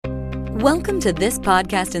Welcome to this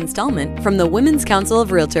podcast installment from the Women's Council of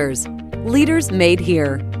Realtors. Leaders Made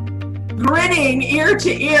Here. Grinning ear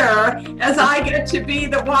to ear as I get to be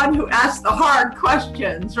the one who asks the hard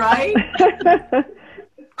questions, right?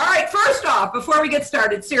 All right, first off, before we get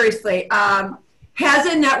started, seriously,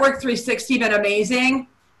 hasn't Network 360 been amazing?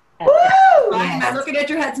 Woo! Right? Am I looking at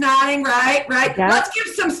your heads nodding? Right? Yep. Let's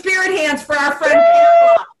give some spirit hands for our friend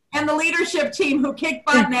Pamela and the leadership team who kicked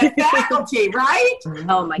butt in that faculty, right?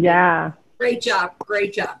 Oh my God. Yeah. Great job. All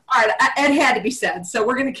right, it had to be said, so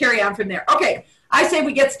we're going to carry on from there. Okay, I say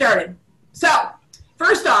we get started. So,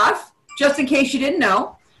 first off, just in case you didn't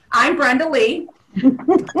know, I'm Brenda Lee.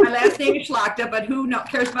 My last name is Schlachta, but who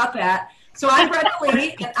cares about that? So I'm Brenda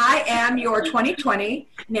Lee, and I am your 2020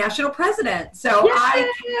 National President. So I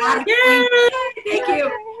thank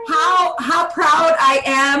you. How proud I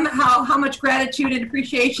am, how much gratitude and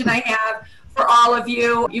appreciation I have for all of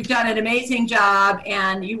you. You've done an amazing job,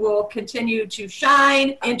 and you will continue to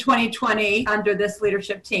shine in 2020 under this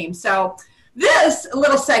leadership team. So this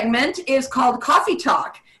little segment is called Coffee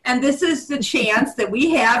Talk, and this is the chance that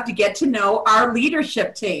we have to get to know our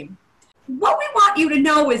leadership team. What we want you to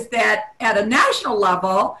know is that at a national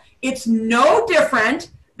level, it's no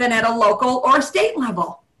different than at a local or state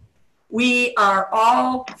level. We are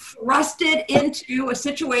all thrusted into a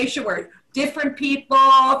situation where different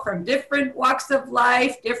people from different walks of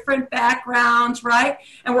life, different backgrounds, right?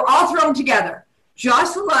 And we're all thrown together,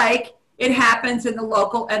 just like it happens in the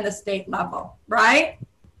local and the state level, right?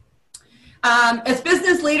 As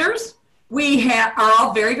business leaders, we are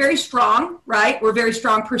all very, very strong, right? We're very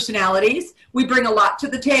strong personalities. We bring a lot to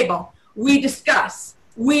the table. We discuss,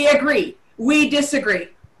 we agree, we disagree.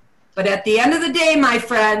 But at the end of the day, my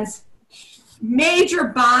friends, major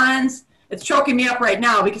bonds, it's choking me up right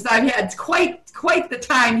now because I've had quite the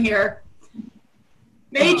time here.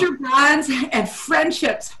 Major bonds and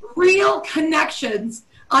friendships, real connections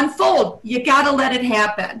unfold. You gotta let it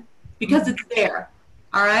happen because it's there,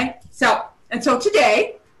 all right? So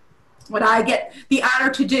today, what I get the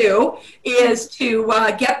honor to do is to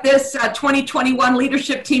get this 2021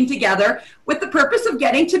 leadership team together with the purpose of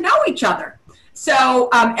getting to know each other. So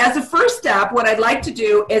as a first step, what I'd like to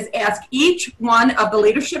do is ask each one of the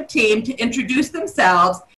leadership team to introduce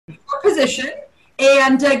themselves, your position,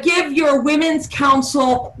 and give your Women's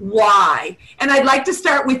Council why. And I'd like to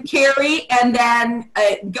start with Carrie and then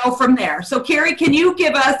go from there. So Carrie, can you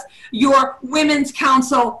give us your Women's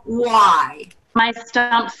Council why? My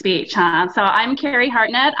stump speech, huh? So I'm Carrie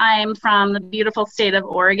Hartnett. I'm from the beautiful state of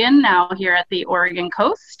Oregon, now here at the Oregon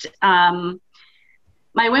coast.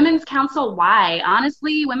 My Women's Council why?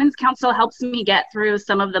 Honestly, Women's Council helps me get through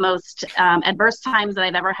some of the most adverse times that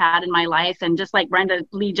I've ever had in my life. And just like Brenda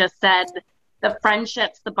Lee just said, the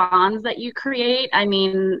friendships, the bonds that you create, I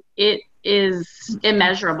mean, it is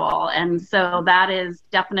immeasurable. And so that is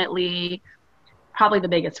definitely probably the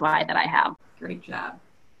biggest why that I have. Great job.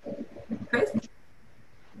 Chris?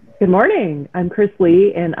 Good morning. I'm Chris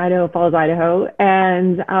Lee in Idaho Falls, Idaho.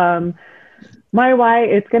 And my why,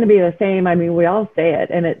 it's going to be the same. I mean, we all say it,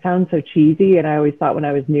 and it sounds so cheesy. And I always thought when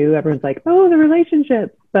I was new, everyone's like, oh, the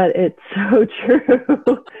relationship. But it's so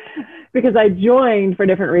true because I joined for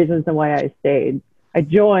different reasons than why I stayed. I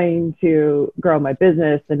joined to grow my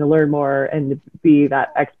business and to learn more and to be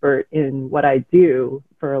that expert in what I do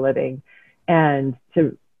for a living and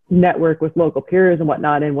to network with local peers and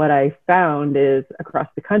whatnot. And what I found is across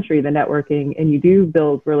the country, the networking, and you do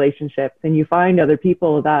build relationships and you find other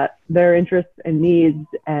people that their interests and needs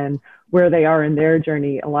and where they are in their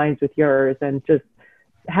journey aligns with yours. And just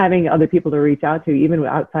having other people to reach out to, even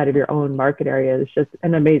outside of your own market area, is just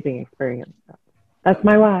an amazing experience. So that's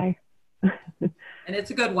my why. And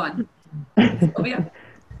it's a good one. Sylvia?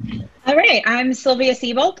 All right, I'm Sylvia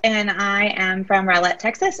Siebold, and I am from Rowlett,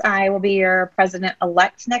 Texas. I will be your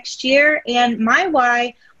president-elect next year. And my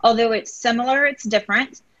why, although it's similar, it's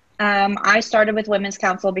different. I started with Women's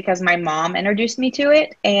Council because my mom introduced me to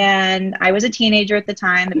it, and I was a teenager at the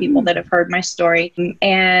time, the people that have heard my story.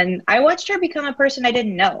 And I watched her become a person I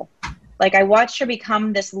didn't know. Like, I watched her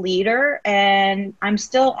become this leader, and I'm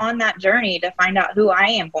still on that journey to find out who I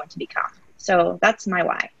am going to become. So that's my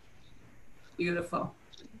why. Beautiful.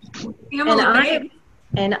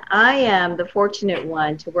 And I am the fortunate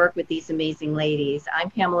one to work with these amazing ladies. I'm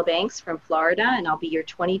Pamela Banks from Florida, and I'll be your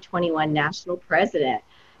 2021 National President.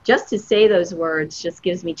 Just to say those words just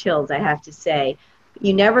gives me chills, I have to say.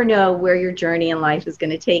 You never know where your journey in life is going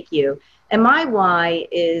to take you. And my why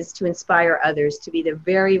is to inspire others to be the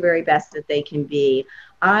very, very best that they can be.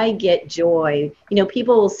 I get joy. You know,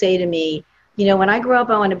 people will say to me, you know, when I grow up,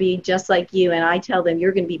 I want to be just like you. And I tell them,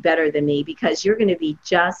 you're going to be better than me because you're going to be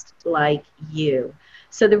just like you.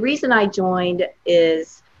 So the reason I joined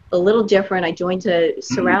is a little different. I joined to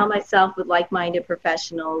surround myself with like-minded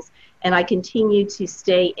professionals, and I continue to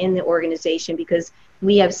stay in the organization because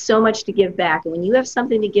we have so much to give back. And when you have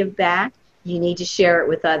something to give back, you need to share it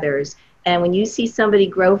with others. And when you see somebody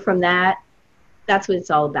grow from that, that's what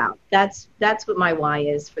it's all about. That's what my why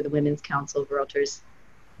is for the Women's Council of Realtors.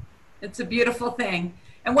 It's a beautiful thing.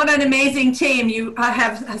 And what an amazing team you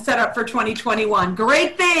have set up for 2021.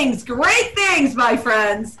 Great things, my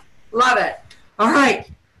friends. Love it. All right,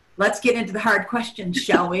 let's get into the hard questions,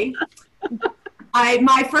 shall we?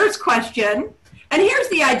 My first question, and here's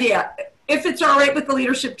the idea. If it's all right with the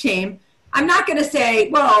leadership team, I'm not going to say,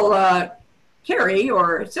 well, Carrie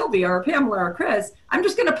or Sylvia or Pamela or Chris. I'm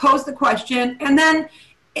just going to pose the question, and then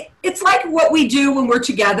it's like what we do when we're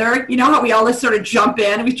together. You know how we all sort of jump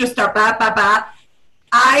in and we just start ba.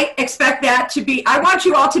 I expect that to be, I want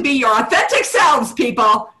you all to be your authentic selves, people.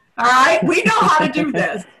 All right? We know how to do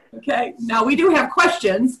this. Okay? Now, we do have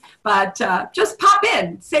questions, but just pop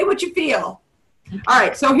in. Say what you feel. All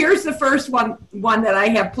right. So here's the first one that I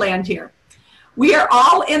have planned here. We are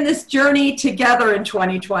all in this journey together in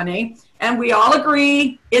 2020, and we all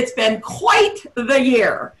agree it's been quite the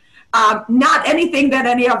year. Not anything that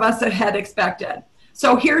any of us had expected.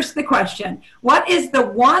 So here's the question. What is the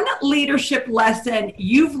one leadership lesson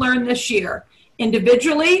you've learned this year,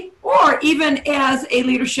 individually or even as a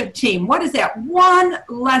leadership team? What is that one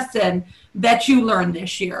lesson that you learned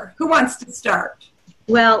this year? Who wants to start?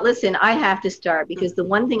 Well, listen, I have to start because the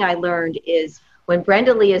one thing I learned is when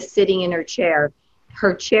Brenda Lee is sitting in her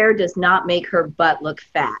chair does not make her butt look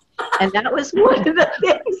fat. And that was one of the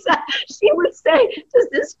things that she would say, does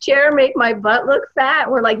this chair make my butt look fat?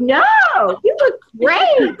 We're like, no, you look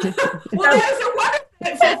great. Well, that is a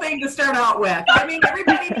wonderful thing to start out with. I mean,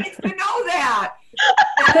 everybody needs to know that.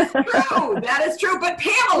 That is true. That is true. But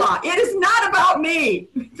Pamela, it is not about me.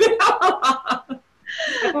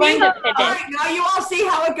 All right, now you all see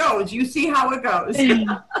how it goes. You see how it goes.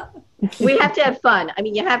 We have to have fun. I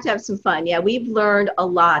mean, you have to have some fun. Yeah, we've learned a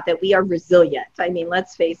lot that we are resilient. I mean,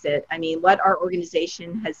 let's face it. I mean, what our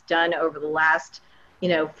organization has done over the last,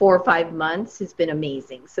 4 or 5 months has been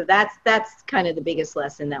amazing. So that's kind of the biggest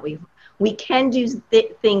lesson that we can do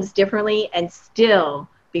things differently and still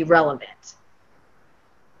be relevant.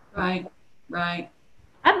 Right.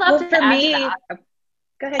 I'd love to for add me. to that.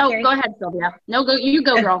 Go ahead, Oh, Carrie. go ahead, Sylvia. No, you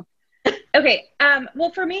go, girl. Okay.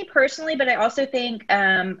 Well, for me personally, but I also think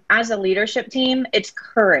as a leadership team, it's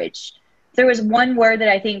courage. If there was one word that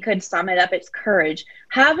I think could sum it up, it's courage.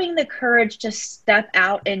 Having the courage to step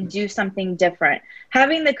out and do something different.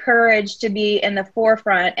 Having the courage to be in the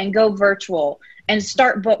forefront and go virtual and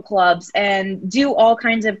start book clubs and do all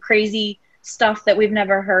kinds of crazy stuff that we've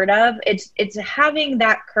never heard of. It's having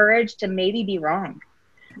that courage to maybe be wrong.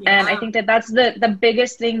 Yeah. And I think that's the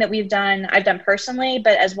biggest thing that I've done personally,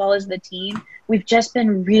 but as well as the team, we've just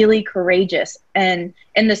been really courageous and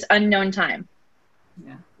in this unknown time.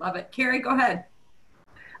 Yeah, love it. Carrie, go ahead.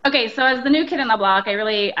 Okay, so as the new kid on the block,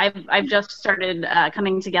 I've just started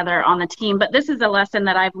coming together on the team, but this is a lesson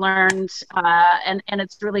that I've learned, and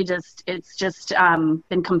it's really just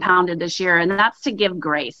been compounded this year, and that's to give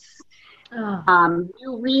grace.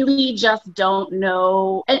 You really just don't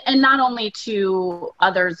know, and not only to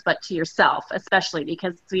others, but to yourself, especially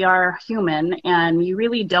because we are human and you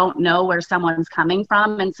really don't know where someone's coming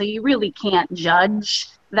from. And so you really can't judge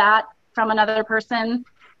that from another person.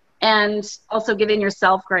 And also giving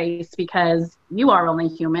yourself grace because you are only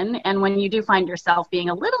human. And when you do find yourself being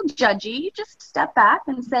a little judgy, you just step back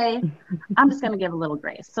and say, I'm just going to give a little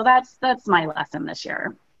grace. So that's my lesson this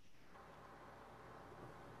year.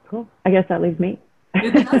 Cool. I guess that leaves me.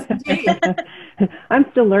 It does indeed. I'm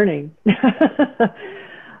still learning.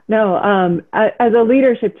 No, as a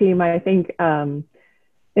leadership team, I think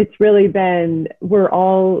it's really been, we're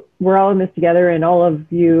all in this together, and all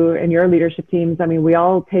of you and your leadership teams. I mean, we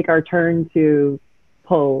all take our turn to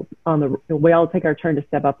we all take our turn to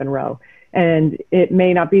step up and row. And it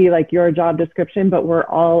may not be like your job description, but we're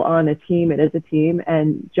all on a team. It is a team,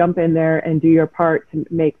 and jump in there and do your part to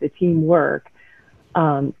make the team work.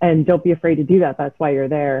 And don't be afraid to do that. That's why you're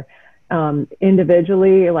there.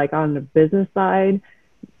 Individually, like on the business side,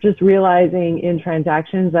 just realizing in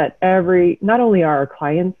transactions that not only are our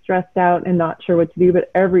clients stressed out and not sure what to do, but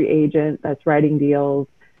every agent that's writing deals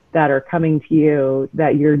that are coming to you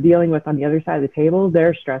that you're dealing with on the other side of the table,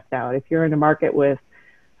 they're stressed out. If you're in a market with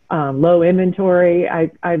low inventory,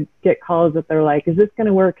 I get calls that they're like, is this going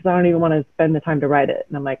to work? Because I don't even want to spend the time to write it.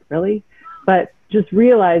 And I'm like, really? But just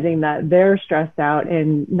realizing that they're stressed out,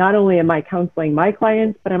 and not only am I counseling my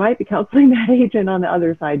clients, but I might be counseling that agent on the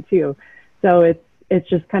other side too. So it's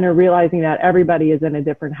just kind of realizing that everybody is in a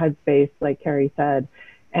different headspace, like Carrie said.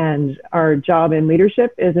 And our job in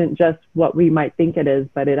leadership isn't just what we might think it is,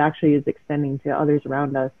 but it actually is extending to others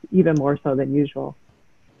around us, even more so than usual.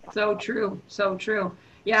 So true. So true.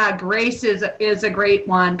 Yeah, grace is a great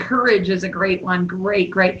one. Courage is a great one.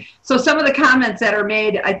 Great. So some of the comments that are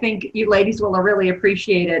made, I think you ladies will really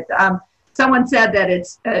appreciate it. Someone said that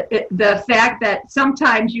it's the fact that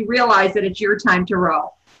sometimes you realize that it's your time to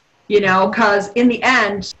row, because in the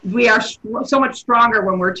end, we are so much stronger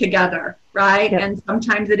when we're together, right? Yep. And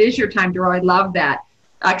sometimes it is your time to row. I love that.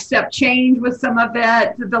 Accept change with some of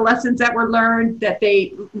it, the lessons that were learned, that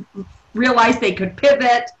they realized they could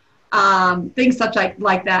pivot. Things such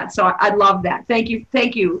like that. So I love that. Thank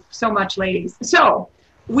you so much, ladies. So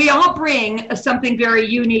we all bring something very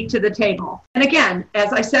unique to the table. And again,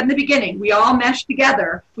 as I said in the beginning, we all mesh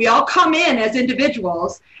together. We all come in as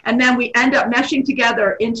individuals, and then we end up meshing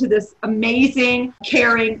together into this amazing,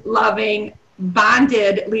 caring, loving,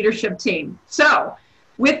 bonded leadership team. So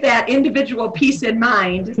with that individual piece in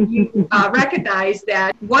mind, you recognize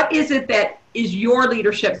that what is it that is your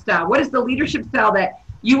leadership style? What is the leadership style that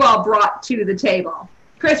you all brought to the table?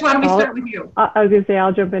 Chris, why don't we start with you? I was going to say,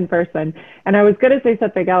 I'll jump in first then. And I was going to say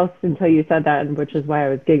something else until you said that, which is why I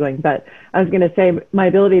was giggling. But I was going to say my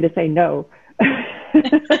ability to say no,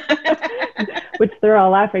 which they're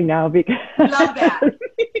all laughing now because love that.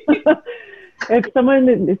 If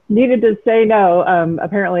someone needed to say no,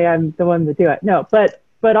 apparently I'm the one to do it. No, but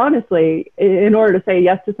honestly, in order to say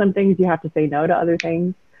yes to some things, you have to say no to other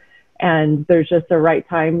things. And there's just a right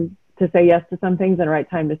time to say yes to some things and a right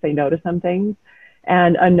time to say no to some things.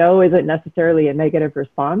 And a no isn't necessarily a negative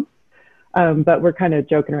response. But we're kind of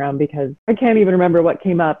joking around because I can't even remember what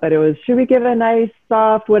came up, but it was, should we give a nice,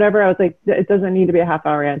 soft, whatever? I was like, it doesn't need to be a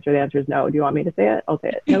half-hour answer. The answer is no. Do you want me to say it? I'll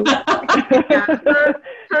say it. No.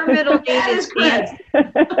 Her middle name is Chris.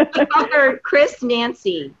 We call her Chris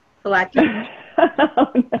Nancy Palacki.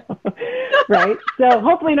 Oh, no. Right. So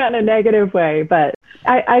hopefully not in a negative way, but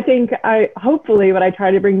I think hopefully what I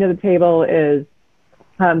try to bring to the table is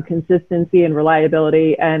consistency and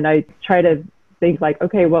reliability. And I try to think like,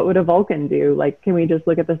 okay, what would a Vulcan do? Like, can we just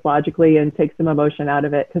look at this logically and take some emotion out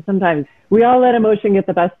of it? Because sometimes we all let emotion get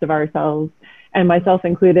the best of ourselves, and myself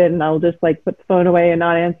included. And I'll just like put the phone away and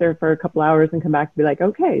not answer for a couple hours and come back and be like,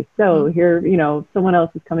 okay, so here, someone else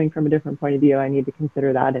is coming from a different point of view. I need to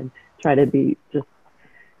consider that and try to just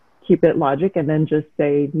keep it logic and then just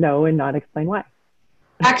say no and not explain why.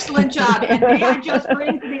 Excellent job. And may I just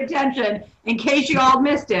bring to the attention, in case you all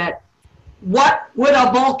missed it, what would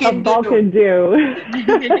a Vulcan do?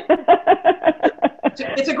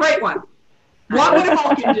 It's a great one. What would a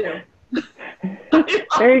Vulcan do?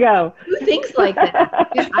 There you go. Who thinks like that?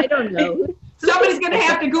 I don't know. Somebody's going to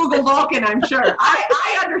have to Google Vulcan, I'm sure.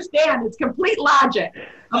 I understand. It's complete logic.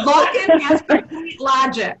 A Vulcan has complete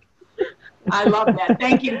logic. I love that.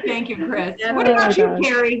 Thank you, Chris. What about you,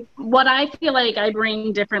 Carrie? What I feel like I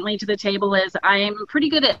bring differently to the table is I'm pretty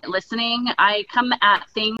good at listening. I come at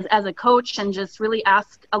things as a coach and just really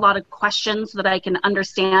ask a lot of questions so that I can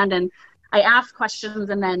understand. And I ask questions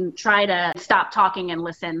and then try to stop talking and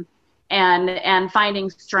listen and finding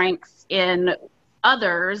strengths in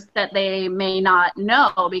others that they may not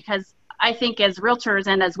know. Because I think as realtors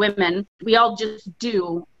and as women, we all just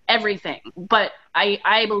do everything, but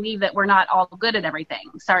I believe that we're not all good at everything.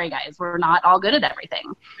 Sorry guys, we're not all good at everything.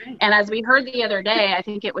 Right. And as we heard the other day, I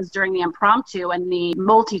think it was during the impromptu and the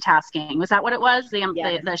multitasking, was that what it was? The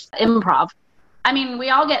improv. I mean, we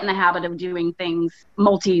all get in the habit of doing things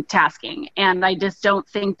multitasking, and I just don't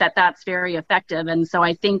think that that's very effective. And so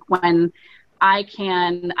I think when I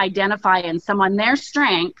can identify in someone their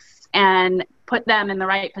strengths and put them in the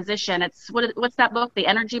right position. It's what's that book? The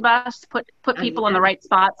Energy Bus. Put people in the right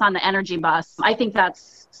spots on the energy bus. I think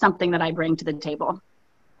that's something that I bring to the table.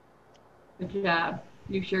 Good job.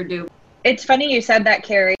 You sure do. It's funny you said that,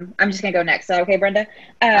 Carrie. I'm just gonna go next. Is that okay, Brenda?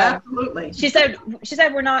 Absolutely. She said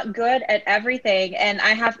we're not good at everything, and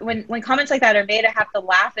I have when comments like that are made, I have to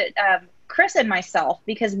laugh at Chris and myself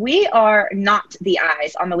because we are not the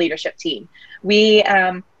eyes on the leadership team. We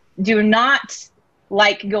do not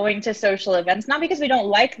like going to social events, not because we don't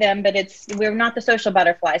like them, but we're not the social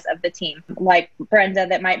butterflies of the team. Like Brenda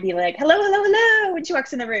that might be like, hello, hello, hello, when she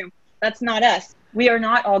walks in the room. That's not us. We are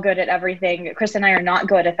not all good at everything. Chris and I are not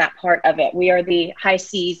good at that part of it. We are the high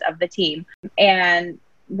C's of the team. And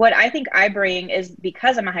what I think I bring is,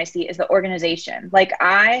 because I'm a high C, is the organization. Like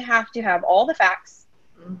I have to have all the facts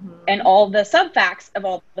and all the sub-facts of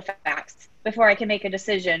all the facts before I can make a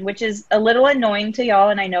decision, which is a little annoying to y'all.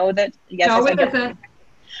 And I know that, yes, no, it isn't.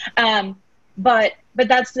 But but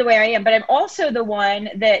that's the way I am. But I'm also the one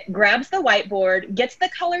that grabs the whiteboard, gets the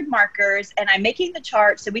colored markers, and I'm making the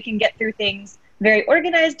chart so we can get through things very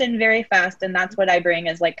organized and very fast. And that's what I bring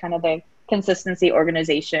as like kind of the consistency,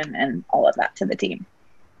 organization, and all of that to the team.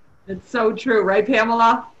 It's so true, right,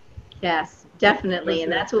 Pamela? Yes, definitely.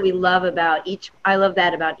 And that's what we love about I love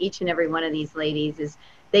that about each and every one of these ladies is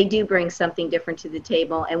they do bring something different to the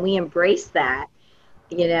table, and we embrace that,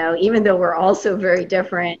 even though we're also very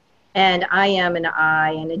different. And I am an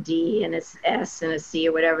I and a D and a S and a C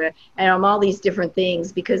or whatever. And I'm all these different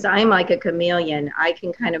things because I'm like a chameleon. I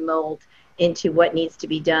can kind of mold into what needs to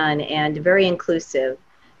be done, and very inclusive.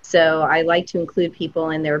 So I like to include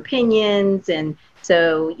people in their opinions. And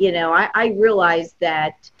so, I realize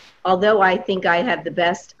that although I think I have the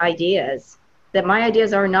best ideas, that my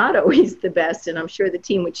ideas are not always the best. And I'm sure the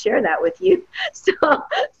team would share that with you.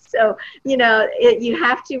 So you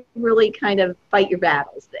have to really kind of fight your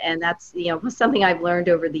battles. And that's, something I've learned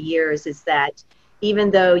over the years is that even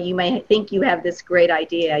though you may think you have this great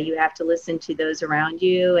idea, you have to listen to those around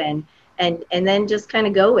you and then just kind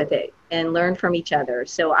of go with it and learn from each other.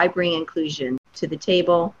 So I bring inclusion to the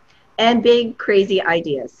table and big, crazy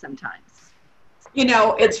ideas sometimes.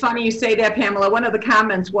 It's funny you say that, Pamela. One of the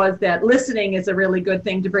comments was that listening is a really good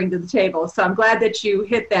thing to bring to the table. So I'm glad that you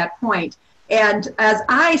hit that point. And as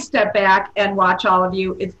I step back and watch all of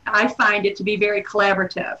you, I find it to be very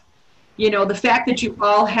collaborative. The fact that you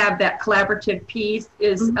all have that collaborative piece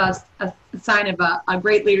is a sign of a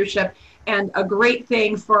great leadership and a great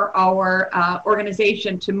thing for our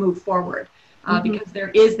organization to move forward because there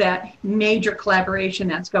is that major collaboration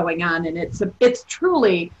that's going on, and it's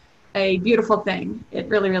truly a beautiful thing. It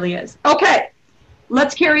really, really is. Okay,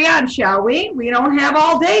 let's carry on, shall we? We don't have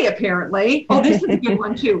all day, apparently. Oh, this is a good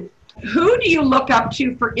one, too. Who do you look up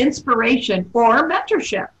to for inspiration or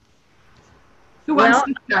mentorship? Who wants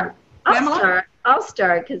to start? Pamela? I'll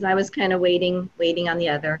start because I was kind of waiting on the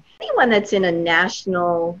other. Anyone that's in a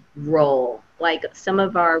national role, like some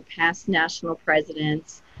of our past national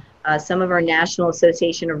presidents, some of our National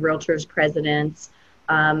Association of Realtors presidents,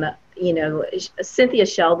 Cynthia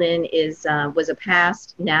Sheldon was a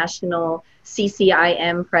past national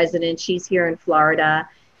CCIM president. She's here in Florida.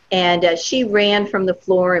 And she ran from the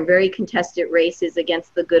floor in very contested races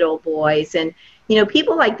against the good old boys. And,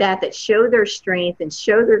 people like that show their strength and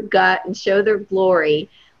show their gut and show their glory,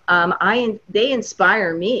 they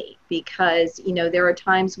inspire me because, there are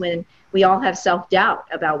times when we all have self-doubt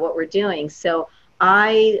about what we're doing. So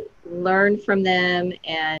I learn from them,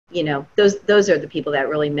 and, those are the people that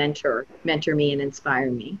really mentor me and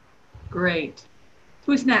inspire me. Great.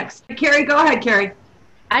 Who's next? Carrie, go ahead, Carrie.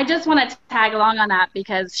 I just want to tag along on that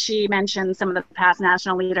because she mentioned some of the past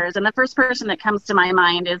national leaders. And the first person that comes to my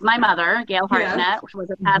mind is my mother, Gail Hartnett, who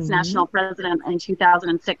was a past national president in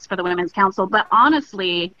 2006 for the Women's Council. But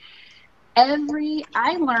honestly,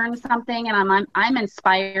 I learn something, and I'm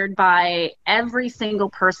inspired by every single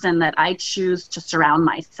person that I choose to surround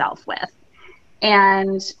myself with.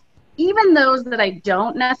 And even those that I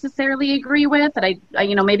don't necessarily agree with, that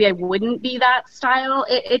maybe I wouldn't be that style,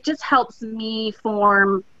 it just helps me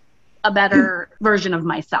form a better version of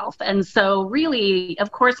myself. And so really,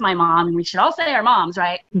 of course, my mom, and we should all say our moms,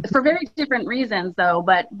 right? For very different reasons though,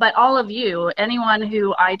 but all of you, anyone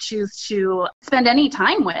who I choose to spend any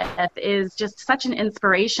time with is just such an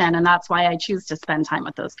inspiration. And that's why I choose to spend time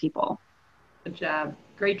with those people. Good job.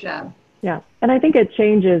 Great job. Yeah. And I think it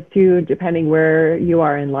changes too, depending where you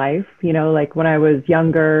are in life. Like when I was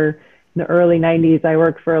younger, in the early 90s, I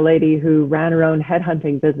worked for a lady who ran her own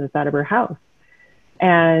headhunting business out of her house.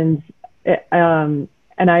 And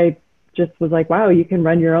I just was like, wow, you can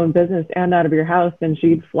run your own business and out of your house. And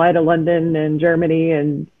she'd fly to London and Germany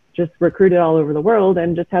and just recruited all over the world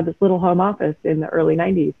and just had this little home office in the early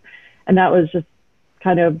 90s. And that was just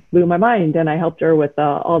kind of blew my mind. And I helped her with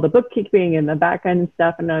all the bookkeeping and the back end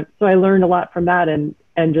stuff. And so I learned a lot from that and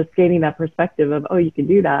just gaining that perspective of, oh, you can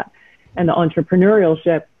do that. And the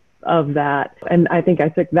entrepreneurship of that. And I think I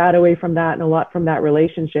took that away from that and a lot from that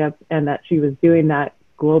relationship, and that she was doing that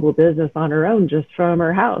global business on her own just from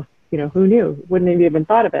her house. Who knew? Wouldn't have even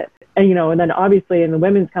thought of it. And, and then obviously in the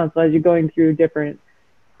Women's Council, as you're going through different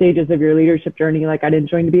stages of your leadership journey, like I didn't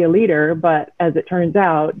join to be a leader, but as it turns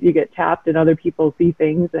out, you get tapped and other people see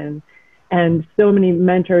things, and so many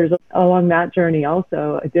mentors along that journey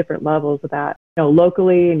also at different levels of that,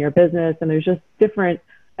 locally in your business. And there's just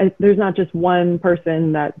there's not just one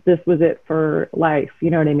person that this was it for life. You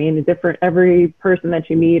know what I mean? Every person that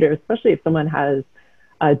you meet, or especially if someone has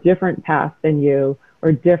a different path than you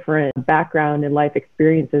or different background and life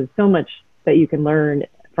experiences, so much that you can learn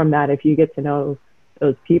from that if you get to know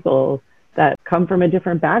those people that come from a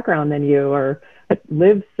different background than you or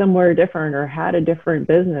lived somewhere different or had a different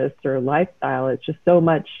business or lifestyle. It's just so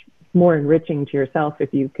much more enriching to yourself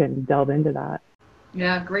if you can delve into that.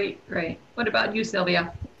 Yeah, great. What about you,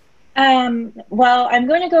 Sylvia? Well, I'm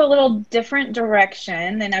going to go a little different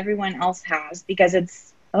direction than everyone else has because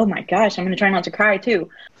it's, oh my gosh, I'm going to try not to cry too.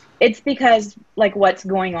 It's because like what's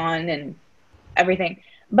going on and everything.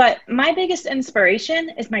 But my biggest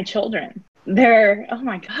inspiration is my children. They're, oh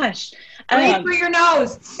my gosh. Breathe through your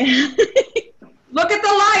nose. Look at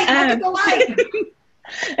the light.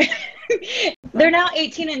 They're now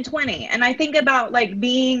 18 and 20. And I think about like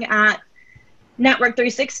being at Network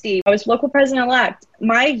 360. I was local president-elect.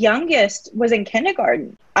 My youngest was in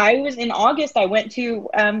kindergarten. In August, I went to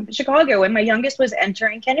Chicago, and my youngest was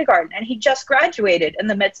entering kindergarten, and he just graduated in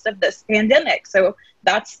the midst of this pandemic. So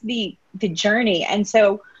that's the journey. And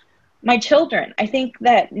so my children, I think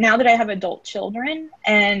that now that I have adult children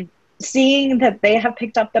and seeing that they have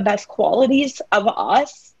picked up the best qualities of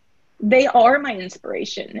us, they are my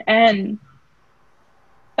inspiration. And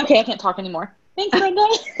okay, I can't talk anymore. Thanks, Brenda.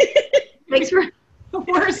 Thanks for.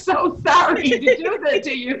 We're so sorry to do that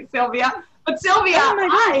to you, Sylvia. But Sylvia,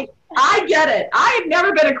 I get it. I have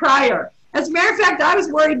never been a crier. As a matter of fact, I was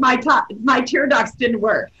worried my tear ducts didn't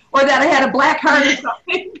work or that I had a black heart or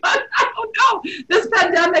something. But I don't know. This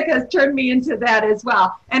pandemic has turned me into that as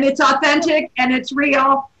well. And it's authentic and it's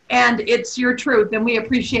real and it's your truth. And we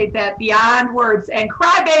appreciate that beyond words. And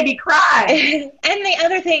cry, baby, cry. And the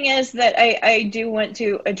other thing is that I do want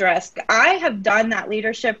to address, I have done that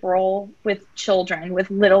leadership role with children,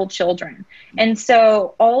 with little children. And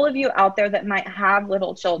so all of you out there that might have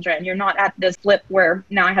little children, you're not at this flip where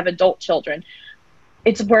now I have adult children.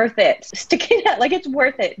 It's worth it. Sticking it, like it's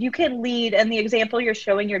worth it. You can lead, and the example you're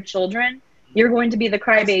showing your children, you're going to be the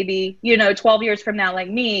crybaby, 12 years from now, like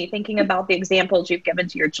me, thinking about the examples you've given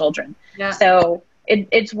to your children. Yeah. So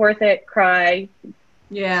it's worth it. Cry.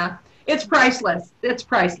 Yeah. It's priceless. It's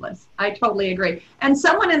priceless. I totally agree. And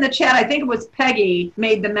someone in the chat, I think it was Peggy,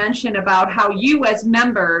 made the mention about how you as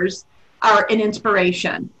members are an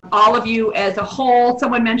inspiration. All of you as a whole.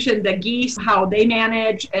 Someone mentioned the geese, how they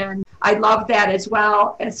manage, and I love that as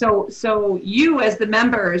well. And so you as the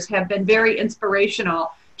members have been very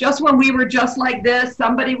inspirational. Just when we were just like this,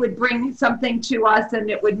 somebody would bring something to us and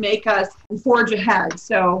it would make us forge ahead.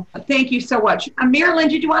 So thank you so much. Marilyn,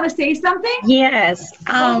 did you want to say something? Yes.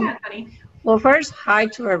 Go ahead, honey. Well, first, hi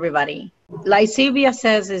to everybody. Like Sylvia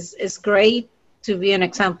says, it's great to be an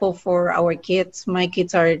example for our kids. My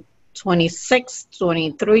kids are 26,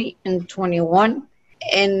 23, and 21.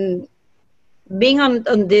 And being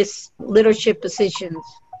on these leadership positions,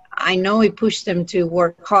 I know it pushed them to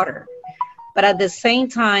work harder. But at the same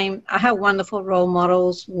time, I have wonderful role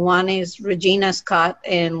models. One is Regina Scott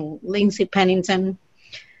and Lindsay Pennington.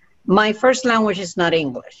 My first language is not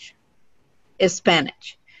English, it's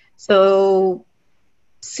Spanish. So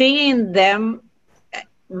seeing them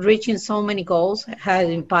reaching so many goals has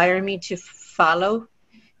inspired me to follow.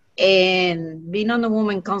 And being on the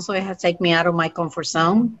Women's Council has taken me out of my comfort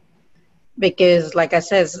zone because, like I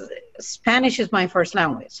said, Spanish is my first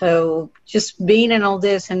language. So just being in all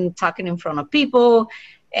this and talking in front of people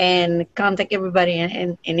and contact everybody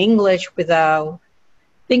in English without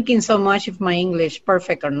thinking so much if my English is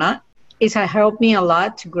perfect or not, it has helped me a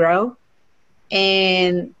lot to grow.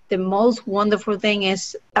 And the most wonderful thing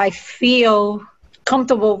is I feel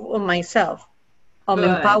comfortable with myself.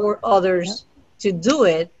 Empower others to do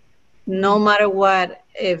it, no matter what,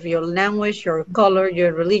 if your language, your color,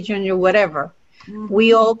 your religion, your whatever. Mm-hmm.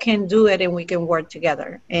 We all can do it and we can work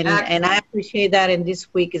together. And I appreciate that. And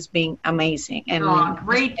this week has been amazing. And,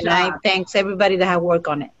 great job. And I thanks everybody that have worked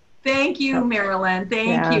on it. Thank you, Marilyn.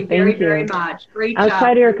 Thank you very, very much. Great job.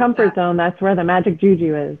 Outside of your comfort zone, that's where the magic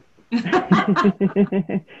juju is.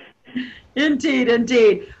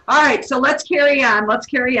 Indeed. All right, so let's carry on.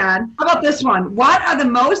 How about this one? What are the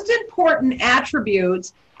most important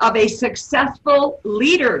attributes of a successful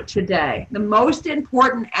leader today? The most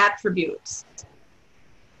important attributes.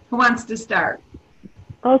 Who wants to start?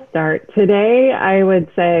 I'll start. Today, I would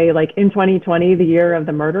say, like in 2020, the year of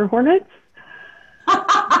the murder hornets.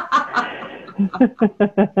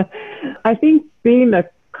 I think being the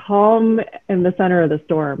calm in the center of the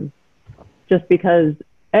storm, just because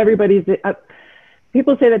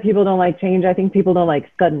people say that people don't like change. I think people don't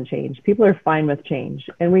like sudden change. People are fine with change.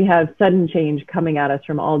 And we have sudden change coming at us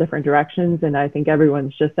from all different directions. And I think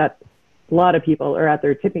everyone's a lot of people are at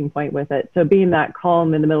their tipping point with it. So being that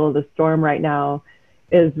calm in the middle of the storm right now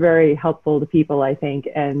is very helpful to people, I think,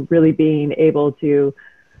 and really being able to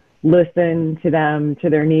listen to them, to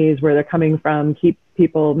their needs, where they're coming from, keep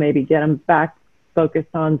people, maybe get them back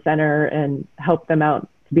focused on center and help them out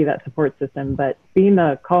to be that support system. But being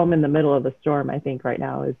the calm in the middle of the storm, I think right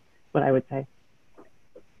now is what I would say.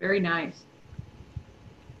 Very nice.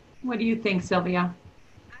 What do you think, Sylvia?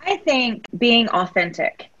 I think being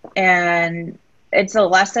authentic, and it's a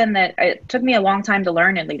lesson that it took me a long time to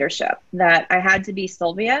learn in leadership, that I had to be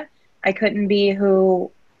Sylvia. I couldn't be who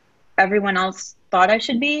everyone else thought I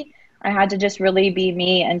should be. I had to just really be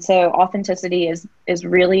me. And so authenticity is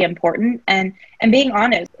really important. And being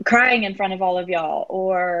honest, crying in front of all of y'all,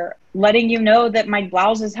 or letting you know that my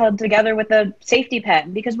blouse is held together with a safety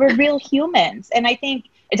pin, because we're real humans. And I think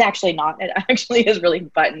it's actually not. It actually is really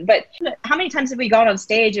buttoned. But how many times have we gone on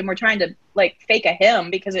stage and we're trying to like fake a hymn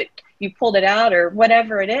because you pulled it out or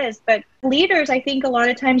whatever it is? But leaders, I think a lot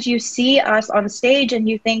of times you see us on stage and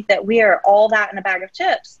you think that we are all that in a bag of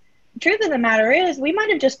chips. The truth of the matter is we might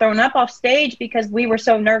have just thrown up off stage because we were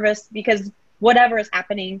so nervous because whatever is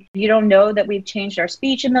happening. You don't know that we've changed our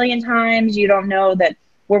speech a million times. You don't know that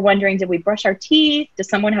we're wondering, did we brush our teeth? Does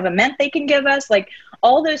someone have a mint they can give us? Like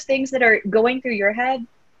all those things that are going through your head,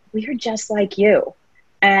 we are just like you.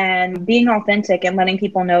 And being authentic and letting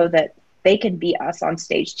people know that they can be us on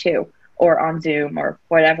stage too, or on Zoom or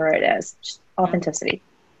whatever it is. Just authenticity.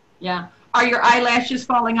 Yeah. Are your eyelashes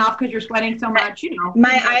falling off because you're sweating so much? You know.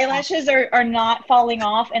 My eyelashes are not falling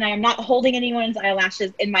off, and I am not holding anyone's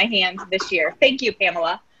eyelashes in my hands this year. Thank you,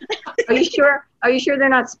 Pamela. Are you sure? Are you sure they're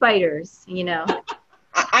not spiders? You know.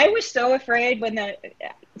 I was so afraid when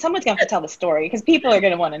someone's going to have to tell the story because people are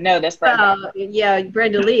going to want to know this. Yeah,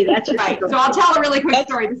 Brenda Lee. That's right. So I'll tell a really quick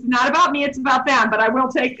story. This is not about me; it's about them. But I will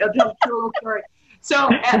tell a little story.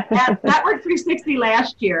 So at Network 360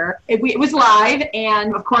 last year, it was live,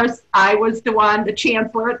 and of course I was the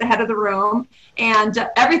chancellor at the head of the room, and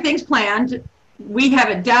everything's planned. We have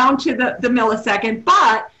it down to the millisecond,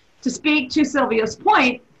 but to speak to Sylvia's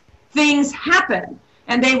point, things happen,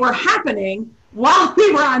 and they were happening while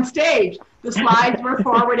we were on stage. The slides were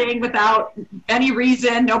forwarding without any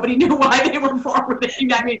reason. Nobody knew why they were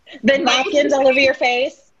forwarding. I mean, the napkins all over your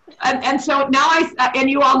face. And so now and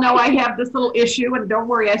you all know I have this little issue, and don't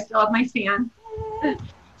worry, I still have my stand.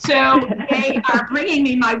 So they are bringing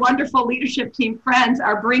me, my wonderful leadership team friends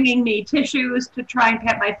are bringing me tissues to try and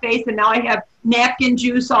pat my face, and now I have napkin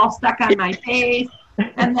juice all stuck on my face.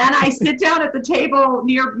 And then I sit down at the table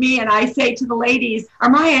near me and I say to the ladies, are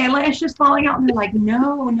my eyelashes falling out? And they're like,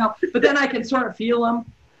 no. But then I can sort of feel them.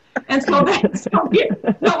 And so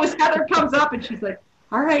Heather comes up and she's like,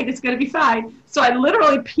 all right, it's going to be fine. So I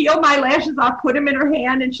literally peel my lashes off, put them in her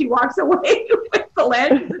hand, and she walks away with the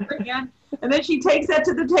lashes in her hand. And then she takes that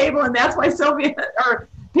to the table, and that's why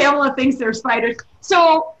Pamela thinks they're spiders.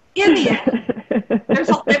 So in the end,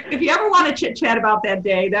 if you ever want to chit-chat about that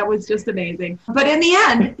day, that was just amazing. But in the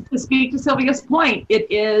end, to speak to Sylvia's point,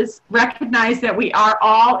 it is recognize that we are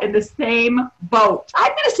all in the same boat.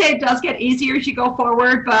 I'm going to say it does get easier as you go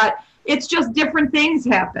forward, but it's just different things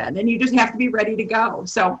happen, and you just have to be ready to go.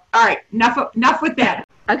 So, all right, enough with that.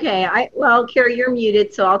 Okay, well, Carrie, you're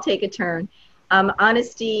muted, so I'll take a turn.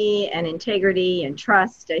 Honesty and integrity and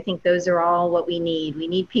trust, I think those are all what we need. We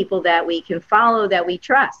need people that we can follow, that we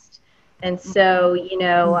trust. And so,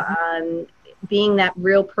 being that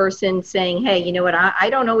real person saying, hey, you know what, I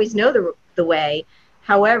don't always know the way.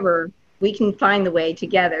 However, we can find the way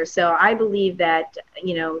together. So I believe that,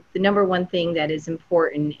 the number one thing that is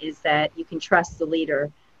important is that you can trust the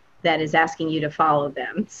leader that is asking you to follow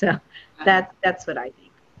them. So that's what I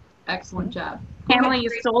think. Excellent job. Pamela,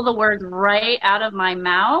 you stole the words right out of my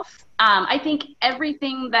mouth. I think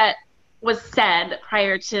everything that was said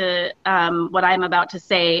prior to what I'm about to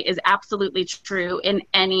say is absolutely true in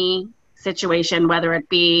any situation, whether it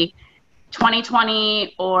be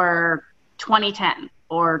 2020 or 2010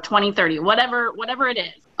 or 2030, whatever it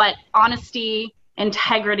is. But honesty,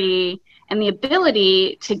 integrity, and the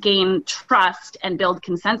ability to gain trust and build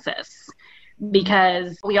consensus,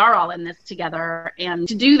 because we are all in this together. And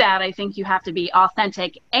to do that, I think you have to be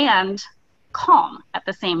authentic and calm at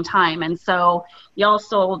the same time. And so y'all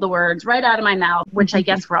stole the words right out of my mouth, which I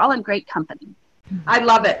guess we're all in great company. I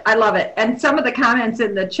love it. And some of the comments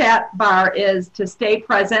in the chat bar is to stay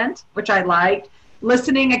present, which I liked.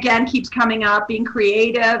 Listening, again, keeps coming up. Being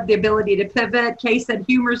creative, the ability to pivot. Kay said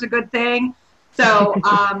humor is a good thing. So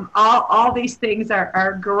all these things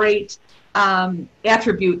are great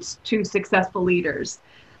attributes to successful leaders.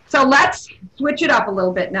 So let's switch it up a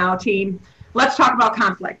little bit now, team. Let's talk about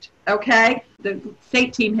conflict, okay? The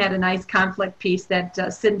state team had a nice conflict piece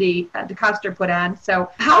that Cindy DeCoster put on.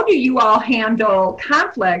 So how do you all handle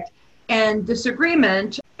conflict and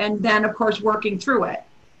disagreement, and then, of course, working through it?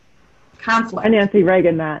 Conflict. I'm Nancy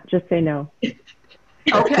Reagan, Matt. Just say no.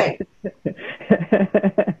 Okay.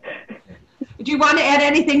 Do Do you want to add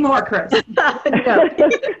anything more, Chris? No.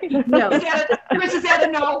 No. Chris, is that a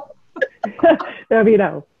no? That'd be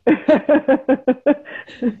no.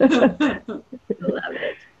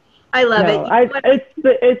 I love it.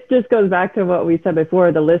 It just goes back to what we said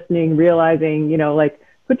before, the listening, realizing, like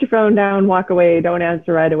put your phone down, walk away, don't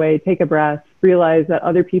answer right away, take a breath, realize that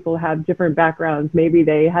other people have different backgrounds. Maybe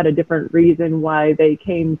they had a different reason why they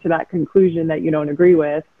came to that conclusion that you don't agree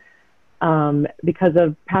with, because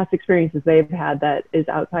of past experiences they've had that is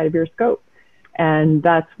outside of your scope. And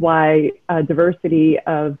that's why diversity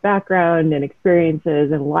of background and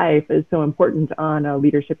experiences in life is so important on a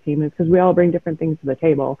leadership team, is because we all bring different things to the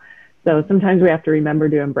table. So sometimes we have to remember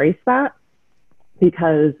to embrace that,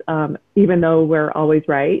 because even though we're always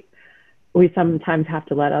right, we sometimes have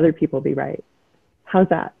to let other people be right. How's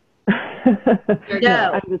that?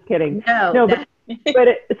 No. I'm just kidding. No, but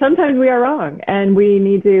sometimes we are wrong, and we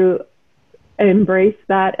need to embrace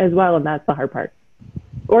that as well, and that's the hard part.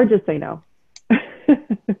 Or just say no.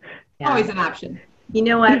 Yeah. Always an option. You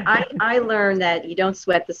know what? I learned that you don't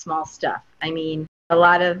sweat the small stuff. I mean, a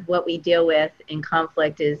lot of what we deal with in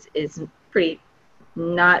conflict is pretty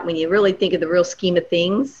not, when you really think of the real scheme of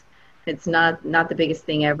things, it's not the biggest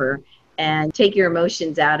thing ever. And take your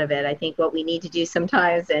emotions out of it. I think what we need to do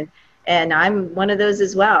sometimes, and I'm one of those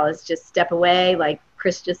as well, is just step away, like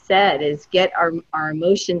Chris just said, is get our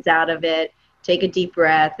emotions out of it. Take a deep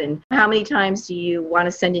breath. And how many times do you want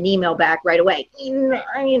to send an email back right away?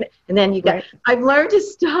 And then you go, right. I've learned to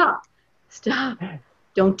stop.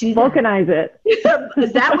 Don't do that. Vulcanize it.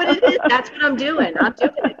 Is that what it is? That's what I'm doing. I'm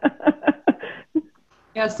doing it.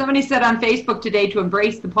 Yeah, somebody said on Facebook today to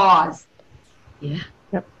embrace the pause. Yeah.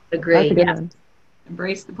 Yep. Agree. Yeah.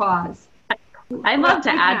 Embrace the pause. I'd love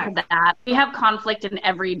to add to that. We have conflict in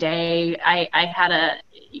every day.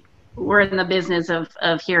 We're in the business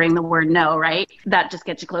of hearing the word no, right? That just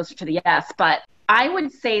gets you closer to the yes. But I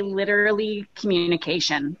would say literally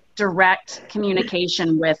communication, direct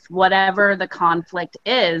communication with whatever the conflict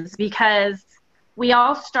is, because we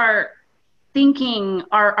all start thinking,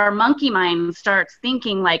 our monkey mind starts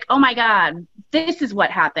thinking like, oh my God, this is what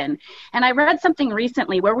happened. And I read something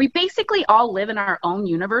recently where we basically all live in our own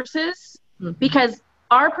universes, because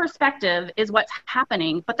our perspective is what's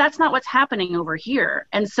happening, but that's not what's happening over here.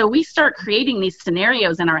 And so we start creating these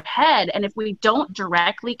scenarios in our head. And if we don't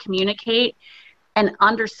directly communicate and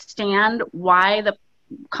understand why the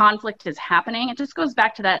conflict is happening, it just goes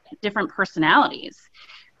back to that different personalities.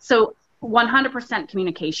 So 100%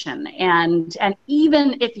 communication. And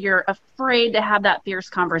even if you're afraid to have that fierce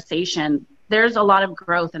conversation, there's a lot of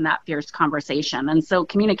growth in that fierce conversation. And so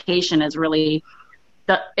communication is really,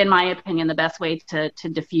 in my opinion, the best way to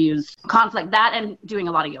diffuse conflict. That and doing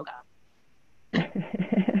a lot of yoga.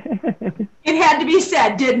 It had to be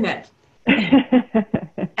said, didn't it?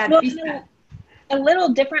 A little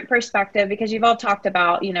different perspective, because you've all talked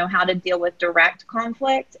about, how to deal with direct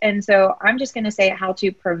conflict. And so I'm just going to say how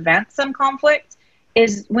to prevent some conflict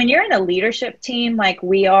is when you're in a leadership team, like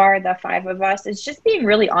we are, the 5 of us, it's just being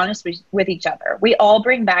really honest with each other. We all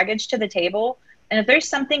bring baggage to the table. And if there's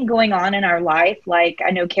something going on in our life, like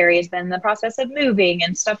I know Carrie has been in the process of moving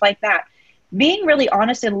and stuff like that, being really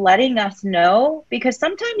honest and letting us know, because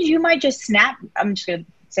sometimes you might just snap. I'm just going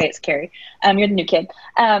to say it's Carrie. You're the new kid.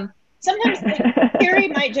 Sometimes Carrie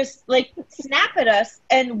might just snap at us,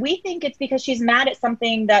 and we think it's because she's mad at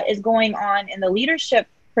something that is going on in the leadership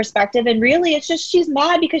perspective. And really it's just, she's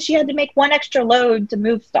mad because she had to make one extra load to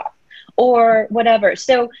move stuff or whatever.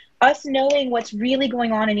 So us knowing what's really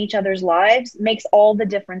going on in each other's lives makes all the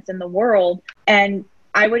difference in the world. And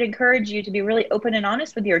I would encourage you to be really open and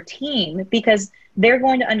honest with your team, because they're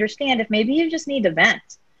going to understand if maybe you just need to vent,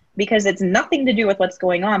 because it's nothing to do with what's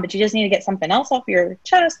going on, but you just need to get something else off your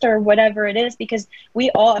chest or whatever it is. Because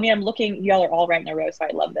we all, I'm looking, y'all are all right in a row, so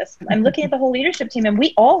I love this. I'm looking at the whole leadership team, and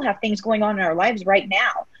we all have things going on in our lives right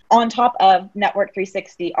now, on top of Network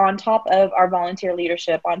 360, on top of our volunteer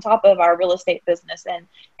leadership, on top of our real estate business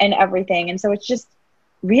and everything. And so it's just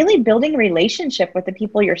really building a relationship with the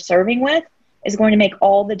people you're serving with is going to make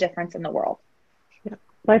all the difference in the world. Yeah.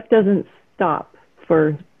 Life doesn't stop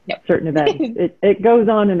for certain events. It goes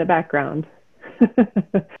on in the background.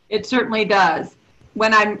 It certainly does.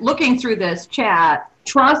 When I'm looking through this chat,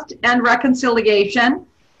 trust and reconciliation,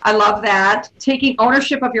 I love that. Taking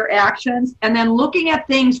ownership of your actions and then looking at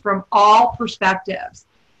things from all perspectives.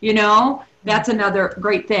 That's another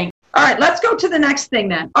great thing. All right, let's go to the next thing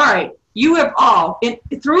then. All right, you have all,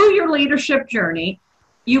 through your leadership journey,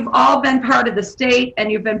 you've all been part of the state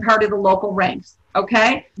and you've been part of the local ranks.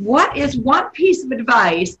 Okay, what is one piece of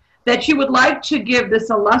advice that you would like to give this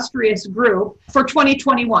illustrious group for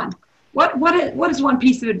 2021? What is one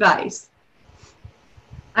piece of advice?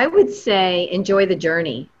 I would say enjoy the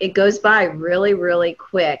journey. It goes by really, really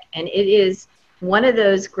quick. And it is one of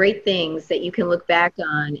those great things that you can look back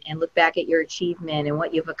on and look back at your achievement and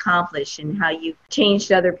what you've accomplished and how you've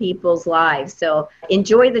changed other people's lives. So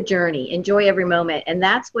enjoy the journey, enjoy every moment. And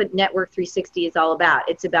that's what Network 360 is all about.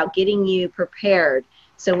 It's about getting you prepared.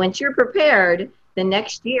 So once you're prepared, the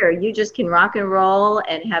next year you just can rock and roll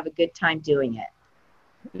and have a good time doing it.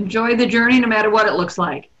 Enjoy the journey no matter what it looks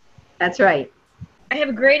like. That's right. I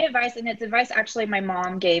have great advice, and it's advice actually my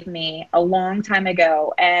mom gave me a long time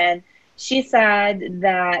ago. And she said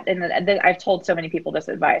that, and I've told so many people this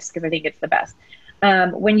advice because I think it's the best.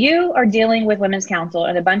 When you are dealing with Women's Council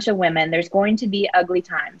and a bunch of women, there's going to be ugly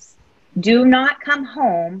times. Do not come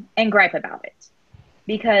home and gripe about it,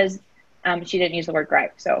 because she didn't use the word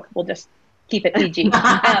gripe, so we'll just keep it PG. Do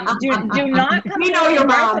not come home and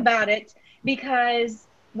gripe about it, because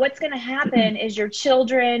what's going to happen is your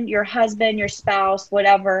children, your husband, your spouse,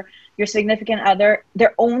 whatever, your significant other,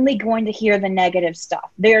 they're only going to hear the negative stuff.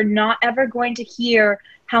 They're not ever going to hear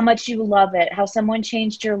how much you love it, how someone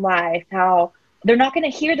changed your life, how they're not going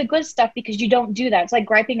to hear the good stuff, because you don't do that. It's like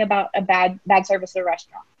griping about a bad service at a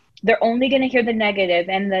restaurant. They're only going to hear the negative,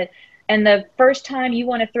 and the first time you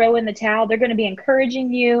want to throw in the towel, they're going to be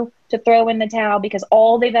encouraging you to throw in the towel, because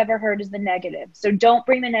all they've ever heard is the negative. So don't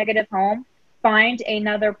bring the negative home. Find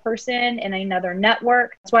another person in another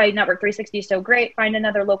network. That's why Network 360 is so great. Find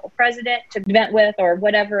another local president to vent with, or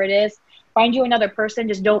whatever it is. Find you another person.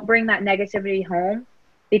 Just don't bring that negativity home,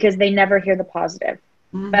 because they never hear the positive.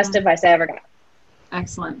 Mm-hmm. Best advice I ever got.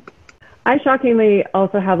 Excellent. I shockingly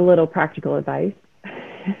also have a little practical advice.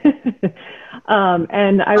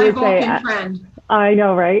 And I would say, friend. I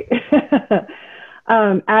know, right?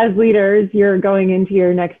 As leaders, you're going into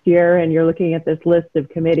your next year and you're looking at this list of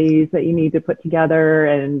committees that you need to put together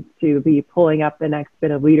and to be pulling up the next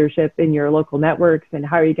bit of leadership in your local networks, and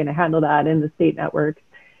how are you going to handle that in the state networks.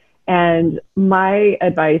 And my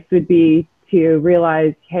advice would be to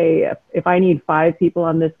realize, hey, if I need 5 people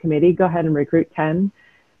on this committee, go ahead and recruit 10.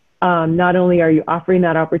 Not only are you offering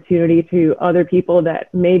that opportunity to other people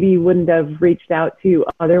that maybe you wouldn't have reached out to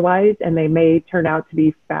otherwise, and they may turn out to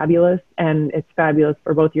be fabulous, and it's fabulous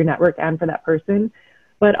for both your network and for that person,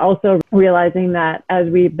 but also realizing that, as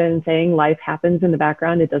we've been saying, life happens in the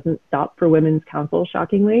background. It doesn't stop for Women's Council,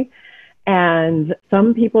 shockingly. And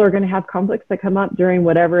some people are going to have conflicts that come up during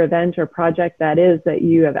whatever event or project that is that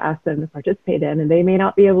you have asked them to participate in, and they may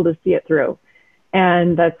not be able to see it through.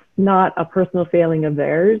 And that's not a personal failing of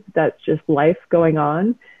theirs. That's just life going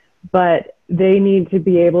on. But they need to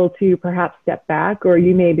be able to perhaps step back, or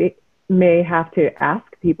you may have to ask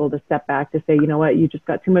people to step back to say, you know what, you just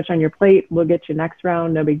got too much on your plate. We'll get you next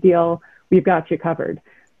round. No big deal. We've got you covered.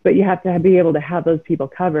 But you have to be able to have those people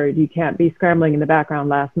covered. You can't be scrambling in the background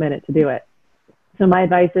last minute to do it. So my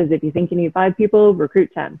advice is, if you think you need 5 people,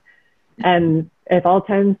 recruit 10. And if all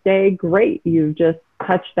 10 stay, great. You've just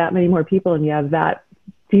touched that many more people, and you have that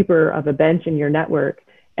deeper of a bench in your network,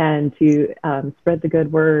 and to spread the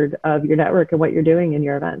good word of your network and what you're doing in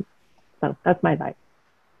your events. So that's my advice.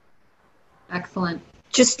 Excellent.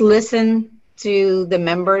 Just listen to the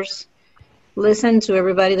members. Listen to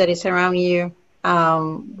everybody that is around you.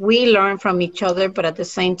 We learn from each other, but at the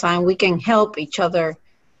same time, we can help each other.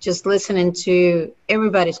 Just listening to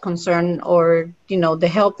everybody's concern, or, the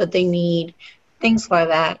help that they need, things like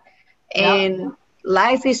that. Yep. And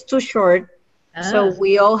life is too short, so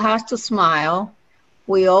we all have to smile.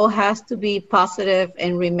 We all have to be positive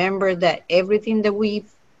and remember that everything that we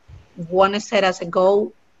want to set as a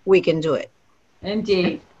goal, we can do it.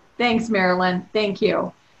 Indeed. Thanks, Marilyn. Thank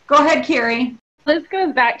you. Go ahead, Carrie. This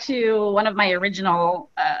goes back to one of my original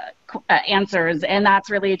answers, and that's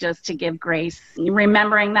really just to give grace,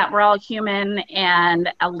 remembering that we're all human,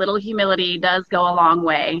 and a little humility does go a long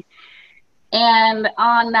way. And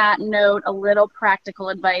on that note, a little practical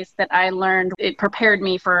advice that I learned, it prepared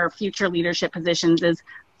me for future leadership positions, is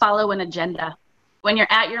follow an agenda. When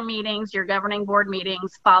you're at your meetings, your governing board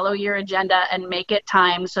meetings, follow your agenda and make it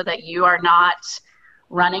time, so that you are not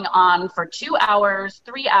running on for 2 hours,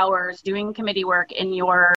 3 hours doing committee work in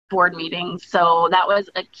your board meetings. So that was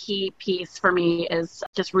a key piece for me, is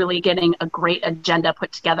just really getting a great agenda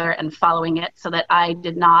put together and following it, so that I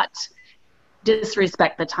did not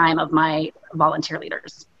disrespect the time of my volunteer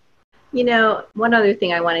leaders. One other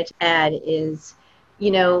thing I wanted to add is,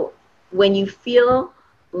 when you feel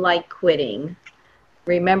like quitting,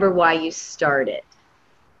 remember why you started.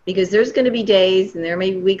 Because there's going to be days, and there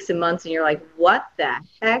may be weeks and months, and you're like, what the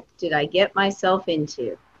heck did I get myself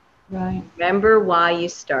into? Right. Remember why you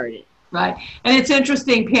started. Right. And it's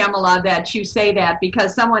interesting, Pamela, that you say that,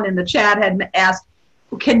 because someone in the chat had asked,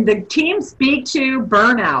 can the team speak to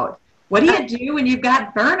burnout? What do you do when you've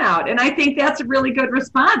got burnout? And I think that's a really good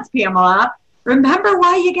response, Pamela. Remember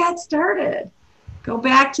why you got started. Go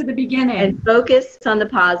back to the beginning. And focus on the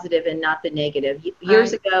positive and not the negative.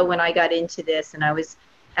 Years ago when I got into this, and I was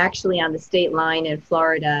actually on the state line in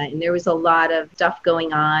Florida, and there was a lot of stuff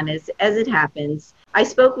going on as it happens. I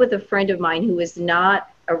spoke with a friend of mine who was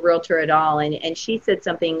not a realtor at all, and she said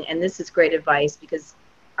something, and this is great advice because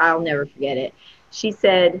I'll never forget it. She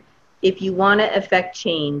said, if you want to affect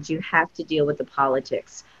change, you have to deal with the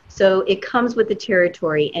politics. So it comes with the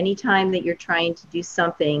territory. Anytime that you're trying to do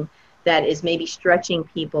something that is maybe stretching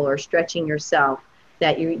people or stretching yourself,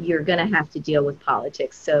 that you're going to have to deal with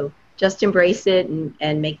politics. So just embrace it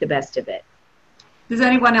and make the best of it. Does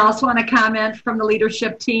anyone else want to comment from the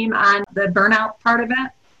leadership team on the burnout part of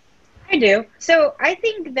it? I do. So I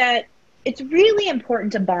think that it's really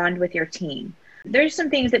important to bond with your team. There's some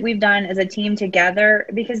things that we've done as a team together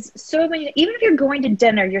because so many, even if you're going to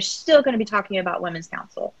dinner, you're still going to be talking about Women's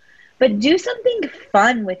Council. But do something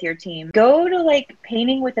fun with your team. Go to like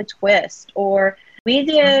painting with a twist, or we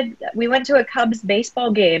went to a Cubs baseball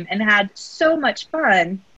game and had so much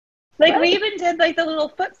fun. Like we even did like the little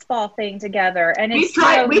football thing together. And we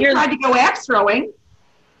tried to go axe throwing.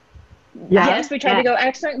 Yes, we tried to go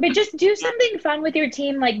excellent, but just do something fun with your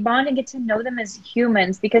team, like bond and get to know them as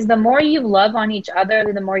humans, because the more you love on each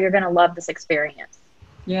other, the more you're going to love this experience.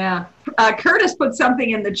 Yeah. Curtis put something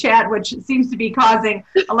in the chat, which seems to be causing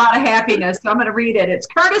a lot of happiness. So I'm going to read it. It's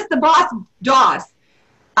Curtis the Boss Doss.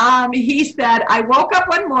 He said, I woke up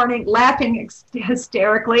one morning laughing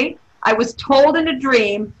hysterically. I was told in a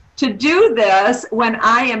dream to do this when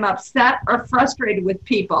I am upset or frustrated with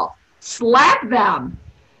people. Slap them.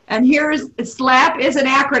 And here's SLAP is an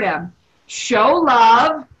acronym. Show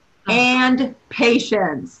love and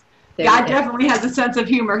patience. God definitely has a sense of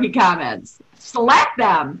humor, he comments. Slap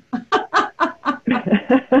them.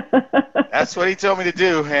 That's what he told me to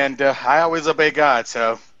do, and I always obey God,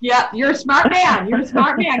 so. Yeah, you're a smart man. You're a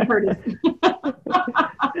smart man, Curtis.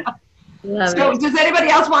 So does anybody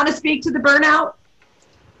else want to speak to the burnout?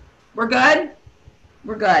 We're good?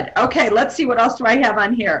 We're good. Okay, let's see what else do I have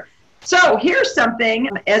on here. So here's something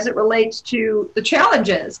as it relates to the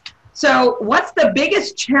challenges. So what's the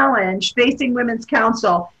biggest challenge facing Women's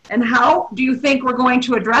Council, and how do you think we're going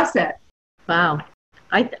to address it? Wow.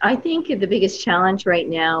 I think the biggest challenge right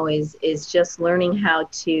now is just learning how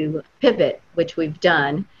to pivot, which we've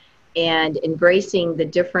done, and embracing the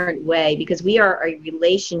different way, because we are a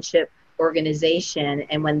relationship organization,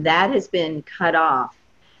 and when that has been cut off,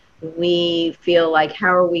 we feel like,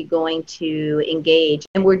 how are we going to engage?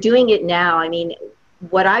 And we're doing it now. I mean,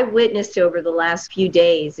 what I witnessed over the last few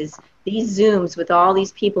days is these Zooms with all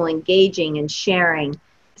these people engaging and sharing.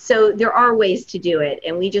 So there are ways to do it,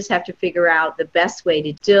 and we just have to figure out the best way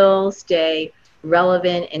to still stay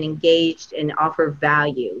relevant and engaged and offer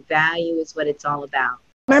value. Value is what it's all about.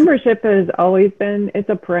 Membership has always been, it's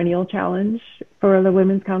a perennial challenge for the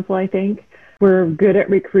Women's Council, I think. We're good at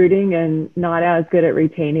recruiting and not as good at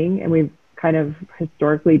retaining, and we've kind of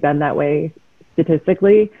historically been that way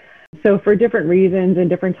statistically. So for different reasons and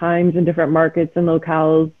different times and different markets and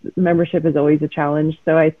locales, membership is always a challenge.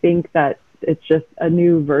 So I think that it's just a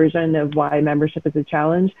new version of why membership is a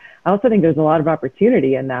challenge. I also think there's a lot of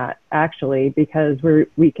opportunity in that, actually, because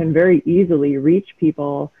we can very easily reach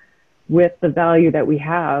people with the value that we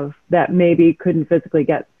have that maybe couldn't physically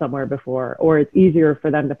get somewhere before, or it's easier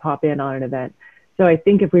for them to pop in on an event. So I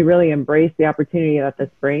think if we really embrace the opportunity that this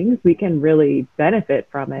brings, we can really benefit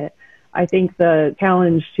from it. I think the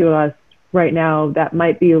challenge to us right now that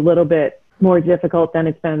might be a little bit more difficult than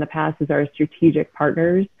it's been in the past is our strategic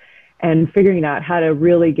partners, and figuring out how to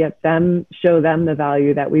really get them, show them the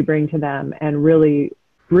value that we bring to them, and really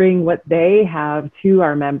bring what they have to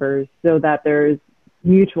our members so that there's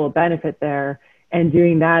mutual benefit there, and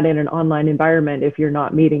doing that in an online environment if you're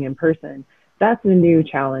not meeting in person. That's a new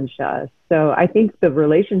challenge to us. So I think the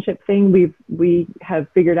relationship thing we have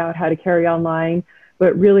figured out how to carry online,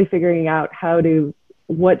 but really figuring out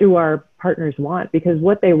what do our partners want, because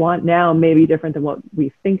what they want now may be different than what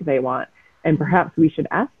we think they want. And perhaps we should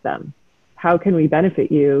ask them, how can we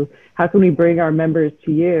benefit you? How can we bring our members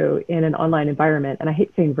to you in an online environment? And I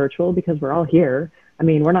hate saying virtual because we're all here. I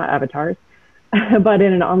mean, we're not avatars. But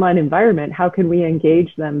in an online environment, how can we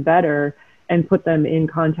engage them better and put them in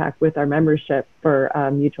contact with our membership for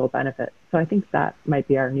mutual benefit? So I think that might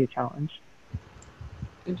be our new challenge.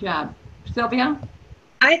 Good job. Sylvia?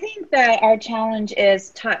 I think that our challenge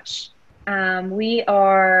is touch. We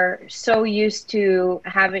are so used to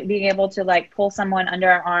being able to like pull someone under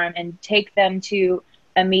our arm and take them to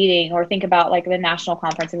a meeting, or think about like the national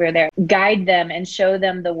conference if we were there, guide them and show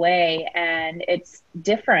them the way. And it's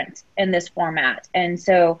different in this format. And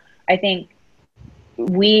so I think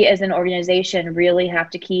we as an organization really have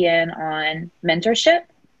to key in on mentorship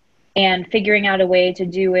and figuring out a way to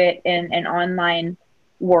do it in an online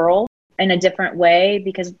world in a different way,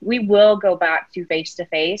 because we will go back to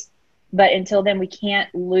face-to-face, but until then we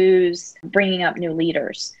can't lose bringing up new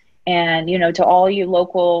leaders. And, you know, to all you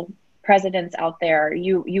local presidents out there,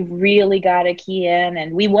 you really got to key in,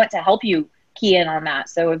 and we want to help you key in on that.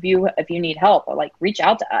 So if you need help, like reach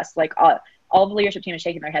out to us. Like all the leadership team is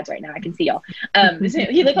shaking their heads right now. I can see y'all.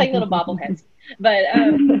 You look like little bobbleheads. But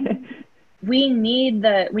we need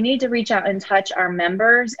to reach out and touch our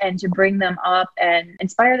members and to bring them up and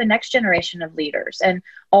inspire the next generation of leaders. And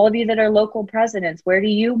all of you that are local presidents, where do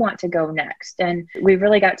you want to go next? And we've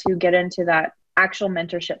really got to get into that actual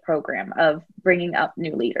mentorship program of bringing up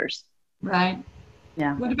new leaders. Right.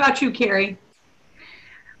 Yeah. What about you, Carrie?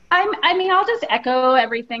 I mean, I'll just echo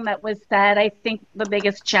everything that was said. I think the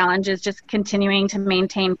biggest challenge is just continuing to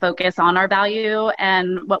maintain focus on our value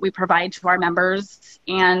and what we provide to our members,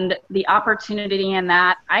 and the opportunity in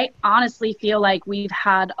that. I honestly feel like we've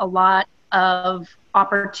had a lot of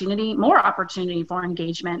more opportunity for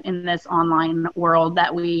engagement in this online world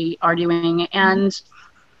that we are doing. And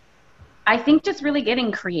I think just really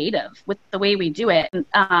getting creative with the way we do it.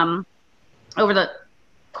 Over the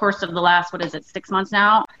course of the last, 6 months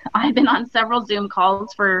now, I've been on several Zoom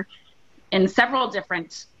calls in several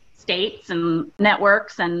different states and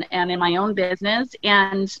networks and in my own business,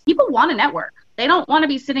 and people want to network. They don't want to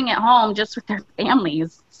be sitting at home just with their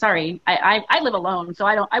families. Sorry, I live alone, so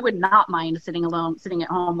I would not mind sitting at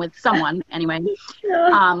home with someone anyway.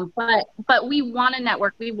 But we want to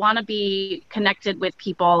network. We want to be connected with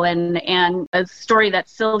people, and a story that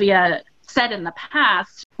Sylvia said in the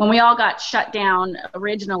past, when we all got shut down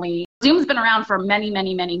originally, Zoom's been around for many,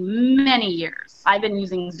 many, many, many years. I've been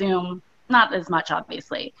using Zoom, not as much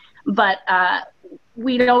obviously, but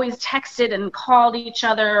we'd always texted and called each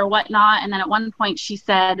other or whatnot. And then at one point she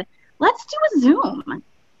said, let's do a Zoom.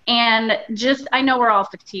 And I know we're all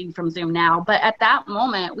fatigued from Zoom now, but at that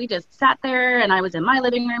moment we just sat there, and I was in my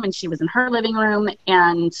living room and she was in her living room,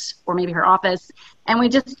 or maybe her office, and we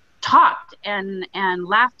just talked and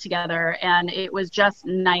laughed together, and it was just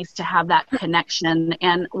nice to have that connection.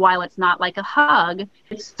 And while it's not like a hug,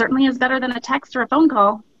 it certainly is better than a text or a phone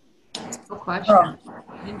call. No question.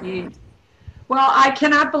 Indeed. Well, I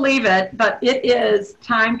cannot believe it, but it is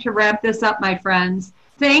time to wrap this up, my friends.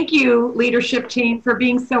 Thank you, leadership team, for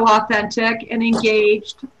being so authentic and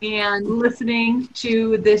engaged and listening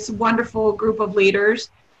to this wonderful group of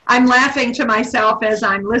leaders. I'm laughing to myself as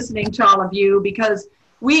I'm listening to all of you, because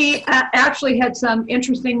we actually had some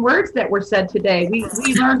interesting words that were said today. We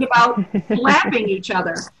learned about slapping each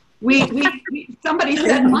other. Somebody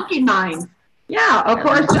said monkey mind. Yeah, of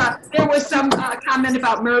course, there was some comment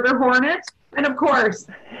about murder hornets. And of course,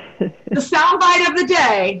 the soundbite of the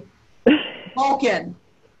day, Vulcan.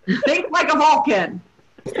 Think like a Vulcan.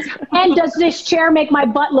 And does this chair make my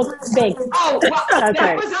butt look big? Oh, well,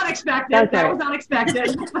 that was unexpected. That was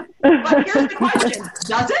unexpected. But here's the question.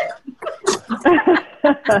 Does it?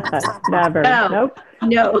 Never. No. Nope.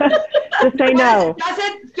 No. Just say no. Does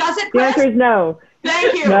it? The Chris? answer is no.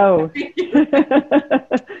 Thank you. No.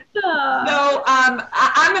 So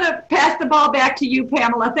I'm going to pass the ball back to you,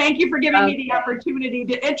 Pamela. Thank you for giving me the opportunity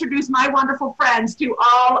to introduce my wonderful friends to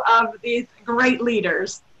all of these great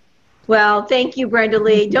leaders. Well, thank you, Brenda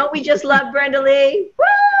Lee. Don't we just love Brenda Lee?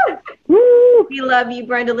 Woo! Woo! We love you,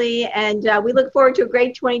 Brenda Lee, and we look forward to a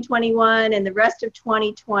great 2021 and the rest of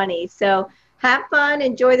 2020. So have fun,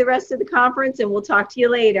 enjoy the rest of the conference, and we'll talk to you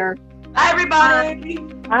later. Bye, everybody.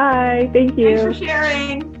 Bye. Thank you. Thanks for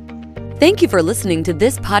sharing. Thank you for listening to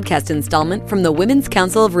this podcast installment from the Women's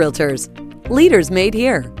Council of Realtors. Leaders Made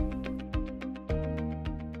Here.